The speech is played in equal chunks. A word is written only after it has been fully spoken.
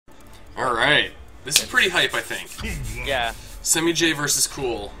Alright. This is pretty hype, I think. Yeah. Semiij versus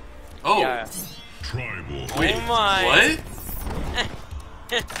Kool. Oh. Yeah. Wait, oh my.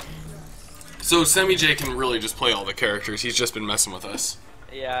 what? So Semiij can really just play all the characters. He's just been messing with us.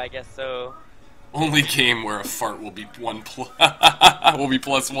 Yeah, I guess so. Only game where a fart will be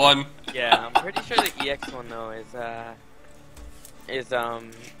 +1. Yeah, I'm pretty sure the EX one though is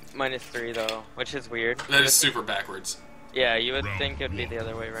 -3 though, which is weird. That is super backwards. Yeah, you would think it'd be the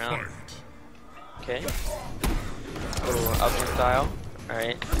other way around. Okay. Ooh, Ultimate style.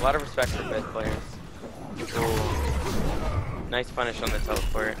 Alright. A lot of respect for mid players. Ooh. Nice punish on the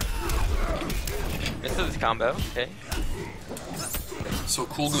teleport. Misses his combo. Okay. So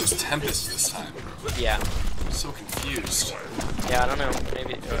Kool goes Tempest this time. Yeah. I'm so confused. Yeah, I don't know.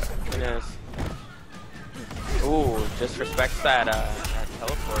 Maybe. Who knows? Ooh, just respects that, that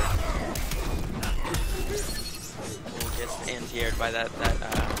teleport. Ooh, gets anti-aired by that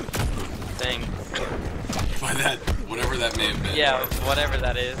thing. By that, whatever that may have been. Yeah, whatever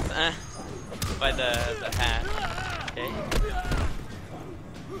that is. By the hat. Okay.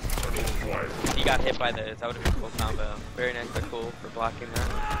 He got hit by those. That would have been a cool combo. Very nice by Kool for blocking that.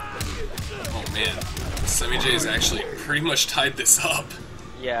 Oh man, Semiij has actually pretty much tied this up.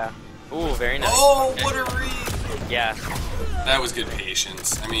 Yeah. Ooh, very nice. Oh, okay. what a read! Yeah. That was good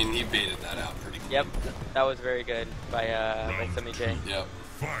patience. I mean, he baited that out pretty quick. Yep. That was very good by Semiij. Yep.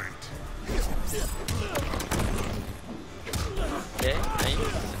 Okay, nice.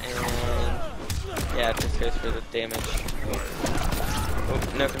 And yeah, it just goes for the damage. Oh,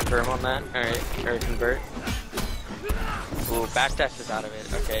 no confirm on that. Alright, or convert. Ooh, backdash is out of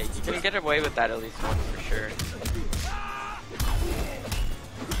it. Okay, you can get away with that at least once for sure.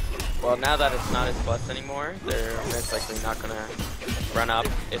 Well, now that it's not as plus anymore, they're most likely not gonna run up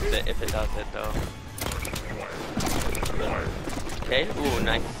if it does it though. Okay, ooh,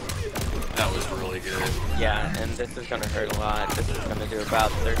 nice. That was really good. Yeah, and this is gonna hurt a lot. This is gonna do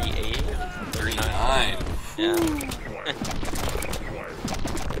about 38, 39. Yeah.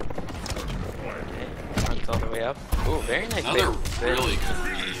 Okay, runs all the way up. Ooh, very nice. Another really good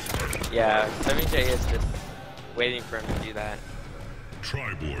read. Yeah, Semiij is just waiting for him to do that.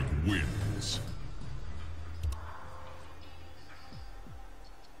 Triborg wins.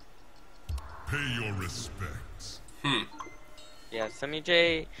 Pay your respects. Yeah,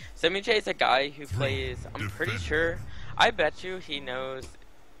 Semiij is a guy who plays, I'm pretty sure, I bet you he knows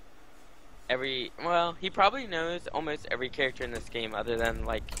he probably knows almost every character in this game other than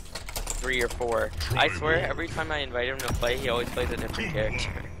like 3 or 4. I swear, every time I invite him to play, he always plays a different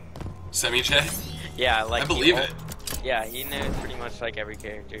character. Semiij? Yeah, like I believe it. Yeah, he knows pretty much like every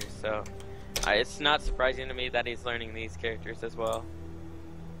character, so it's not surprising to me that he's learning these characters as well.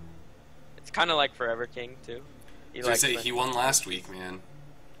 It's kind of like Forever King too. He won last week, man.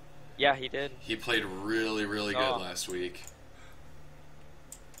 Yeah, he did. He played really, really good last week.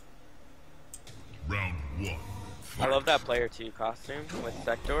 Round 1. I love that player 2 costume with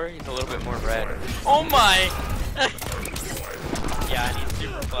Sector. He's a little bit more red. Oh my! Yeah, I need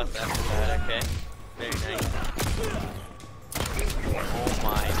super plus after that, okay. Very nice. Oh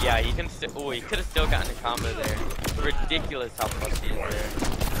my. Yeah, he can still. Oh, he could have still gotten a combo there. Ridiculous how plus he is there.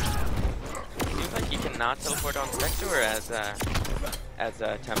 Seems like he cannot teleport on Sector as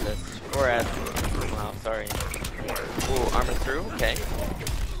Tempest. Or as. Wow, sorry. Ooh, armor through? Okay.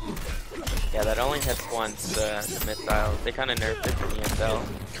 Yeah, that only hits once, the missiles. They kind of nerfed it from ESL.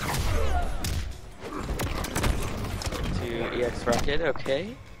 To EX Rocket,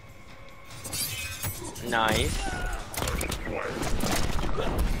 okay. Nice.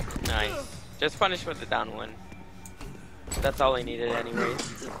 Nice. Just punish with the down one. That's all he needed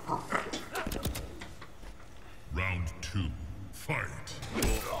anyways. Round 2. Fight.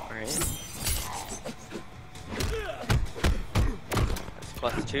 Alright.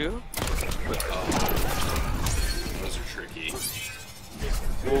 That's +2. Those are tricky.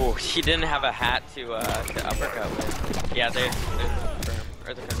 Ooh, he didn't have a hat to uppercut with. Yeah, there's the confirm,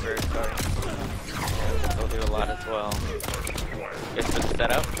 or the convert, sorry. Yeah, they'll do a lot as well. Good for the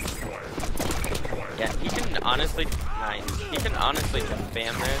setup. Yeah, he can honestly, nice. He can honestly just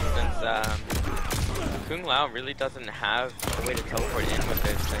spam this since Kung Lao really doesn't have a way to teleport in with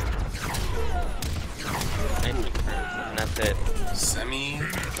those things. Nice confirms, and that's it. Semiij.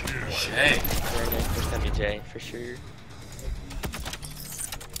 Very nice for Semiij, for sure.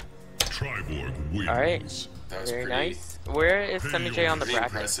 Triborg wins. Alright, very nice. Where is Semiij on the Pretty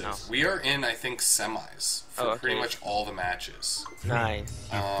bracket impressive. now? We are in, I think, semis for pretty much all the matches. Nice.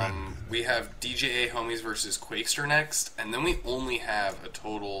 We have DJA Homies versus Quakester next, and then we only have a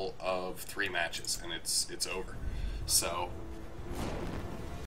total of 3 matches, and it's over. So